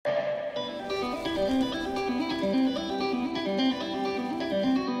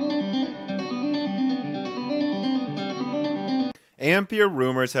Ampere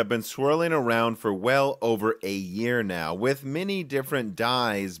rumors have been swirling around for well over a year now, with many different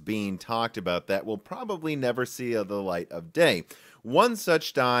dies being talked about that will probably never see the light of day. One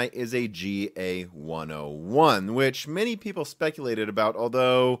such die is a GA101, which many people speculated about,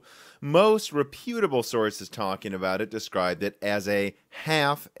 although most reputable sources talking about it described it as a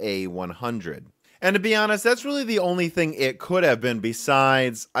half A100. And to be honest, that's really the only thing it could have been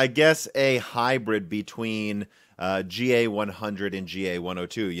besides, I guess, a hybrid between GA100 and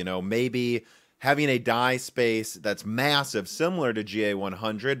GA102. You know, maybe having a die space that's massive, similar to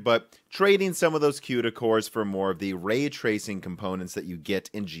GA100, but trading some of those CUDA cores for more of the ray tracing components that you get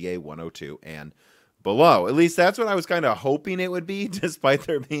in GA102 and below. At least that's what I was kind of hoping it would be, despite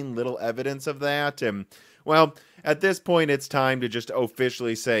there being little evidence of that. And, well, at this point, it's time to just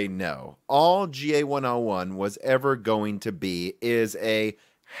officially say no. All GA101 was ever going to be is a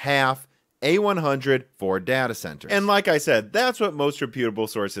half A100 for data centers. And like I said, that's what most reputable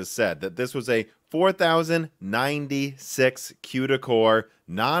sources said, that this was a 4096 CUDA core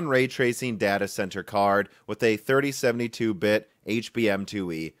non-ray tracing data center card with a 3072-bit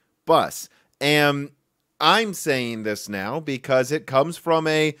HBM2E bus. And I'm saying this now because it comes from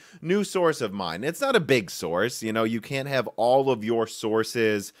a new source of mine. It's not a big source. You know, you can't have all of your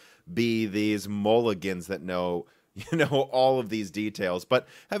sources be these mulligans that know all of these details, but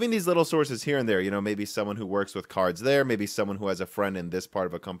having these little sources here and there, maybe someone who works with cards there, maybe someone who has a friend in this part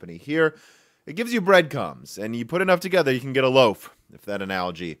of a company here, it gives you breadcrumbs, and you put enough together, you can get a loaf, if that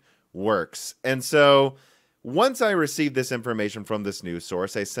analogy works. And so once I received this information from this news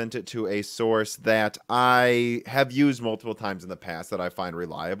source, I sent it to a source that I have used multiple times in the past that I find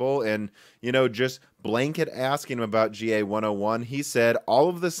reliable, and, just blanket asking him about GA101, he said all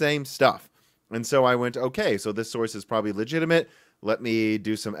of the same stuff. And so I went, okay, so this source is probably legitimate. Let me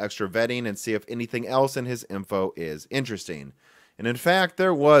do some extra vetting and see if anything else in his info is interesting. And in fact,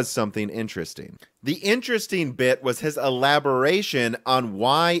 there was something interesting. The interesting bit was his elaboration on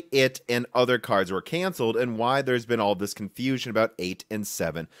why it and other cards were canceled and why there's been all this confusion about 8 and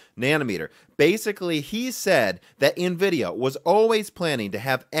 7 nanometer. Basically, he said that Nvidia was always planning to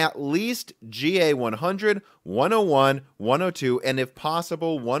have at least GA100, 101, 102, and if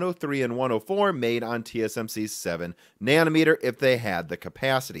possible, 103 and 104 made on TSMC 7 nanometer if they had the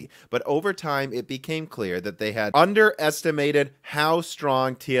capacity. But over time, it became clear that they had underestimated how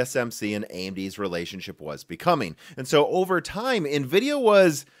strong TSMC and AMD's relationship was becoming. And so over time, Nvidia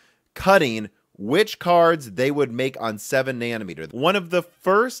was cutting which cards they would make on 7 nanometer. One of the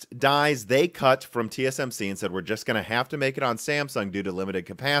first dies they cut from TSMC and said, we're just going to have to make it on Samsung due to limited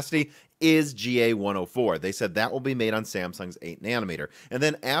capacity, is GA104. They said that will be made on Samsung's 8 nanometer. And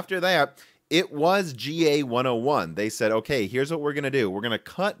then after that, it was GA101. They said, okay, here's what we're going to do. We're going to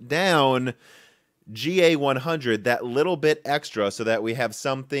cut down GA100 that little bit extra so that we have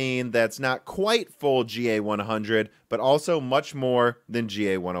something that's not quite full GA100, but also much more than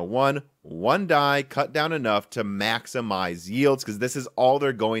GA101. One die cut down enough to maximize yields because this is all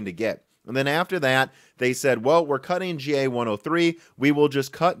they're going to get. And then after that, they said, well, we're cutting GA103. We will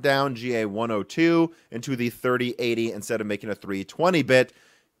just cut down GA102 into the 3080 instead of making a 320-bit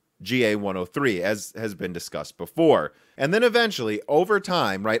GA103, as has been discussed before. And then eventually, over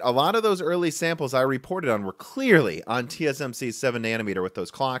time, right, a lot of those early samples I reported on were clearly on TSMC 7 nanometer with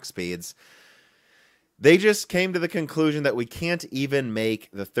those clock speeds. They just came to the conclusion that we can't even make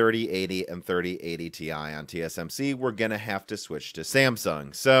the 3080 and 3080 Ti on TSMC. We're going to have to switch to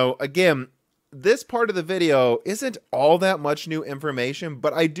Samsung. So again, this part of the video isn't all that much new information,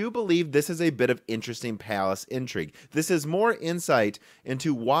 but I do believe this is a bit of interesting palace intrigue. This is more insight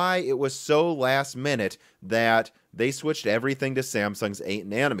into why it was so last minute that they switched everything to Samsung's 8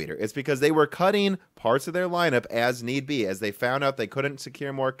 nanometer. It's because they were cutting parts of their lineup as need be, as they found out they couldn't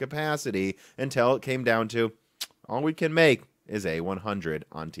secure more capacity until it came down to all we can make is A100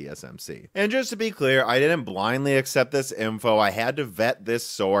 on TSMC. And just to be clear, I didn't blindly accept this info. I had to vet this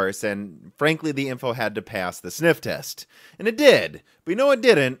source, and frankly, the info had to pass the sniff test. And it did. But you know it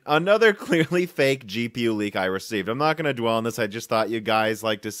didn't? Another clearly fake GPU leak I received. I'm not going to dwell on this. I just thought you guys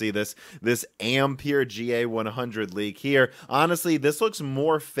like to see this Ampere GA100 leak here. Honestly, this looks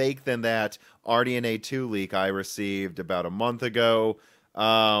more fake than that RDNA 2 leak I received about a month ago.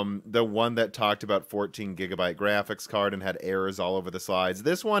 The one that talked about 14 gigabyte graphics card and had errors all over the slides.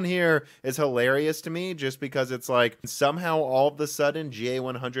 This one here is hilarious to me just because it's like somehow all of a sudden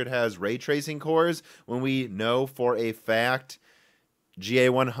GA100 has ray tracing cores when we know for a fact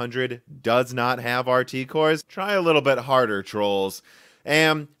GA100 does not have RT cores. Try a little bit harder, trolls.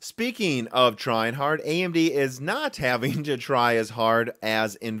 And speaking of trying hard, AMD is not having to try as hard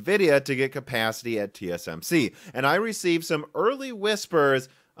as Nvidia to get capacity at TSMC. And I received some early whispers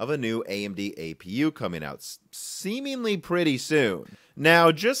of a new AMD APU coming out seemingly pretty soon.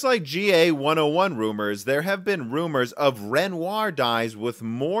 Now, just like GA101 rumors, there have been rumors of Renoir dies with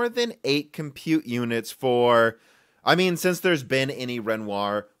more than 8 compute units for... since there's been any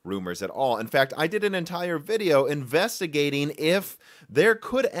Renoir rumors at all. In fact, I did an entire video investigating if there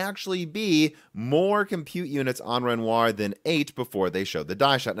could actually be more compute units on Renoir than 8 before they showed the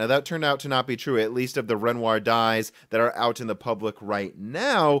die shot. Now, that turned out to not be true, at least of the Renoir dies that are out in the public right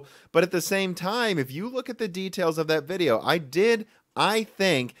now. But at the same time, if you look at the details of that video, I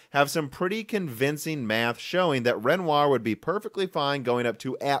think, have some pretty convincing math showing that Renoir would be perfectly fine going up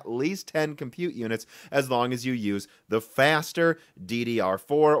to at least 10 compute units as long as you use the faster DDR4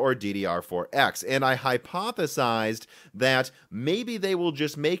 or DDR4X. And I hypothesized that maybe they will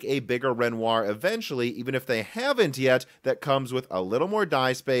just make a bigger Renoir eventually, even if they haven't yet, that comes with a little more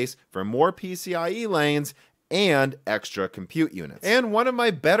die space for more PCIe lanes and extra compute units. And one of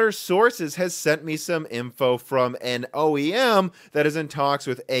my better sources has sent me some info from an OEM that is in talks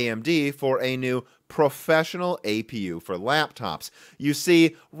with AMD for a new professional APU for laptops. You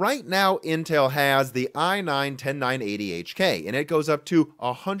see, right now Intel has the i9-10980HK, and it goes up to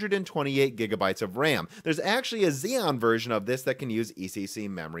 128 gigabytes of RAM. There's actually a Xeon version of this that can use ECC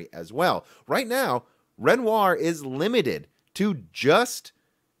memory as well. Right now, Renoir is limited to just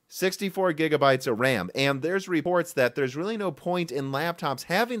 64 gigabytes of RAM, and there's reports that there's really no point in laptops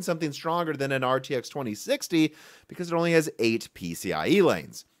having something stronger than an RTX 2060 because it only has 8 PCIe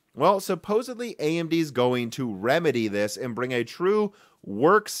lanes. Well, supposedly AMD's going to remedy this and bring a true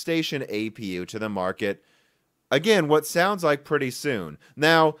workstation APU to the market. Again, what sounds like pretty soon.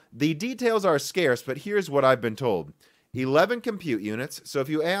 Now, the details are scarce, but here's what I've been told. 11 compute units. So if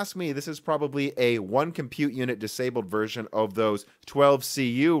you ask me, this is probably a 1 compute unit disabled version of those 12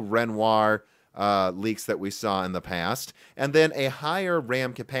 CU Renoir leaks that we saw in the past. And then a higher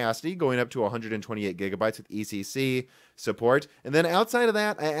RAM capacity going up to 128 gigabytes with ECC support. And then outside of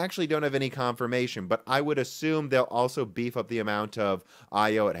that, I actually don't have any confirmation, but I would assume they'll also beef up the amount of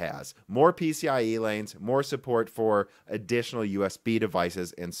I/O it has. More PCIe lanes, more support for additional USB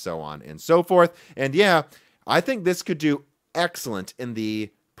devices, and so on and so forth. And yeah, I think this could do excellent in the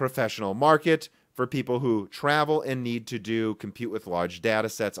professional market for people who travel and need to do compute with large data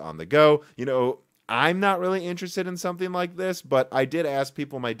sets on the go. You know, I'm not really interested in something like this, but I did ask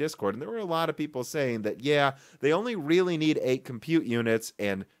people in my Discord, and there were a lot of people saying that, yeah, they only really need 8 compute units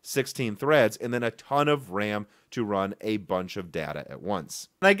and 16 threads, and then a ton of RAM to run a bunch of data at once.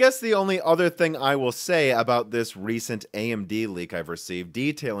 And I guess the only other thing I will say about this recent AMD leak I've received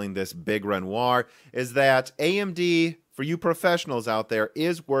detailing this Big Renoir is that AMD, for you professionals out there,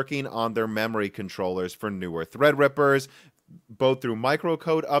 is working on their memory controllers for newer Threadrippers, both through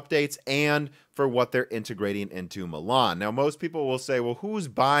microcode updates and for what they're integrating into Milan. Now, most people will say, well, who's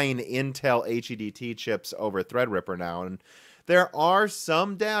buying Intel HEDT chips over Threadripper now? And there are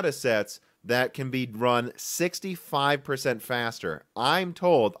some data sets that can be run 65% faster, I'm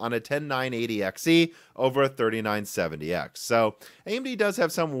told, on a 10980XE over a 3970X. So AMD does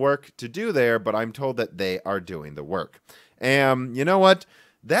have some work to do there, but I'm told that they are doing the work. And you know what?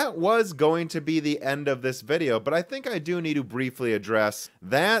 That was going to be the end of this video, but I think I do need to briefly address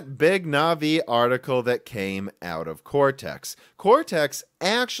that big Navi article that came out of Cortex. Cortex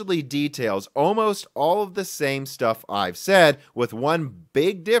actually details almost all of the same stuff I've said, with one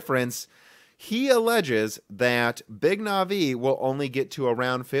big difference. He alleges that Big Navi will only get to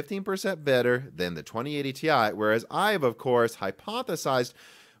around 15% better than the 2080 Ti, whereas I've, of course, hypothesized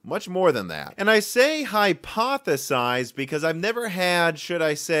much more than that. And I say hypothesize because I've never had, should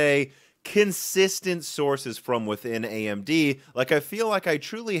I say, consistent sources from within AMD like I feel like I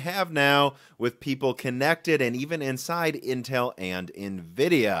truly have now with people connected and even inside Intel and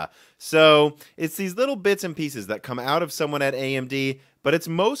Nvidia. So it's these little bits and pieces that come out of someone at AMD, but it's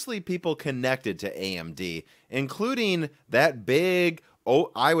mostly people connected to AMD, including that big,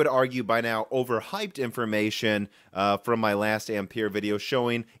 I would argue by now, overhyped information from my last Ampere video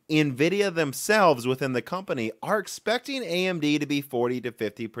showing Nvidia themselves within the company are expecting AMD to be 40 to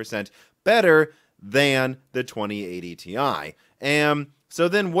 50% better than the 2080 Ti. And so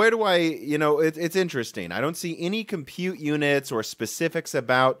then where do I, it's interesting. I don't see any compute units or specifics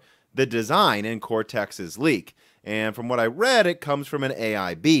about the design in Cortex's leak. And from what I read, it comes from an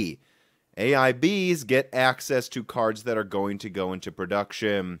AIB. AIBs get access to cards that are going to go into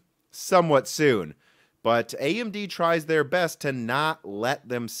production somewhat soon. But AMD tries their best to not let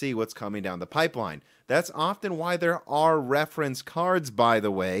them see what's coming down the pipeline. That's often why there are reference cards, by the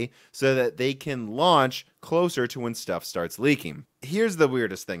way, so that they can launch closer to when stuff starts leaking. Here's the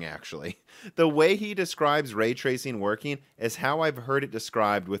weirdest thing, actually. The way he describes ray tracing working is how I've heard it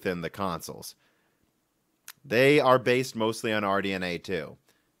described within the consoles. They are based mostly on RDNA too.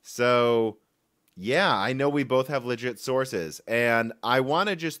 So, yeah, I know we both have legit sources, and I want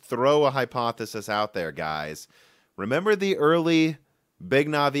to just throw a hypothesis out there, guys. Remember the early Big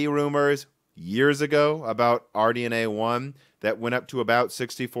Navi rumors years ago about RDNA 1 that went up to about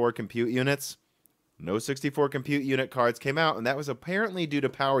 64 compute units? No 64 compute unit cards came out, and that was apparently due to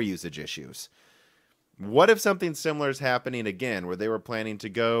power usage issues. What if something similar is happening again, where they were planning to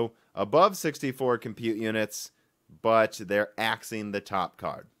go above 64 compute units, but they're axing the top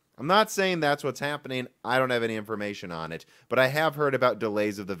card? I'm not saying that's what's happening. I don't have any information on it, but I have heard about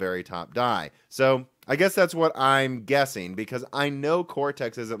delays of the very top die. So I guess that's what I'm guessing, because I know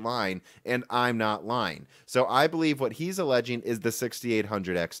Cortex isn't lying, and I'm not lying. So I believe what he's alleging is the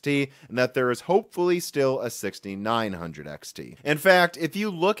 6800 XT, and that there is hopefully still a 6900 XT. In fact, if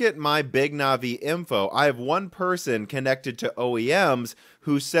you look at my Big Navi info, I have one person connected to OEMs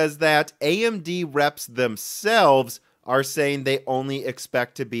who says that AMD reps themselves are saying they only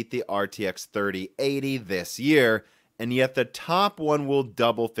expect to beat the RTX 3080 this year, and yet the top one will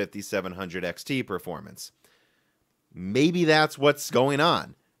double 5700 XT performance. Maybe that's what's going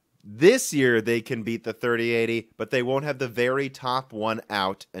on. This year they can beat the 3080, but they won't have the very top one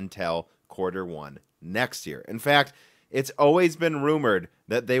out until Q1 next year. In fact, it's always been rumored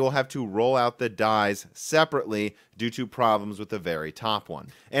that they will have to roll out the dies separately due to problems with the very top one.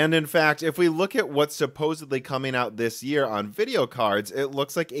 And in fact, if we look at what's supposedly coming out this year on video cards, it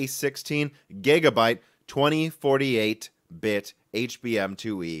looks like a 16 gigabyte 2048-bit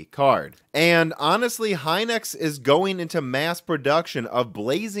HBM2E card. And honestly, Hynix is going into mass production of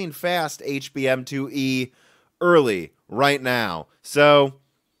blazing fast HBM2E early right now. So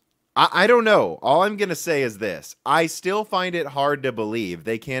I don't know. All I'm going to say is this. I still find it hard to believe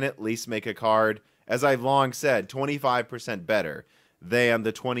they can at least make a card, as I've long said, 25% better than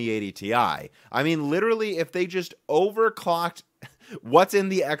the 2080 Ti. I mean, literally, if they just overclocked what's in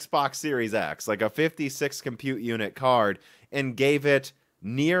the Xbox Series X, like a 56 compute unit card, and gave it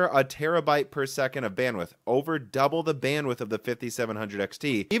near a terabyte per second of bandwidth, over double the bandwidth of the 5700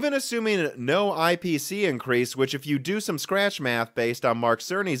 XT. Even assuming no IPC increase, which if you do some scratch math based on Mark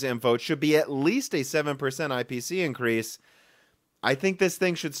Cerny's info, it should be at least a 7% IPC increase, I think this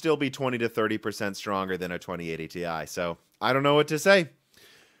thing should still be 20 to 30% stronger than a 2080 Ti. So I don't know what to say.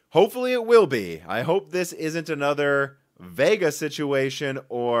 Hopefully it will be. I hope this isn't another Vega situation,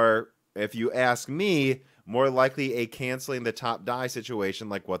 or if you ask me, more likely a canceling the top die situation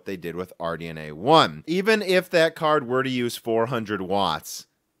like what they did with RDNA 1. Even if that card were to use 400 watts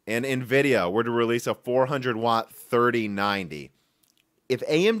and Nvidia were to release a 400 watt 3090, if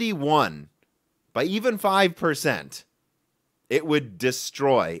AMD won by even 5%, it would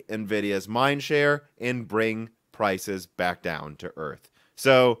destroy Nvidia's mindshare and bring prices back down to earth.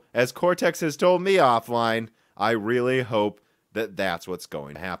 So, as Cortex has told me offline, I really hope that that's what's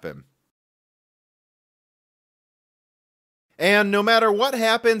going to happen. And no matter what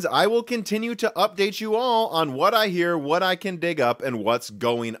happens, I will continue to update you all on what I hear, what I can dig up, and what's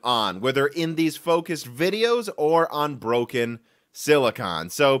going on, whether in these focused videos or on broken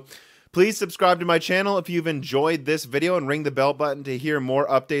silicon. So please subscribe to my channel if you've enjoyed this video, and ring the bell button to hear more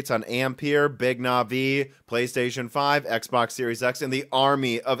updates on Ampere, Big Navi, PlayStation 5, Xbox Series X, and the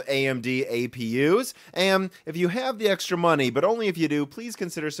army of AMD APUs. And if you have the extra money, but only if you do, please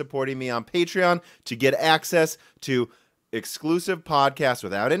consider supporting me on Patreon to get access to exclusive podcasts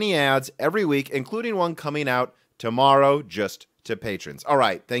without any ads every week, including one coming out tomorrow just to patrons. All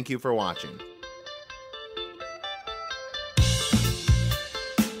right, thank you for watching.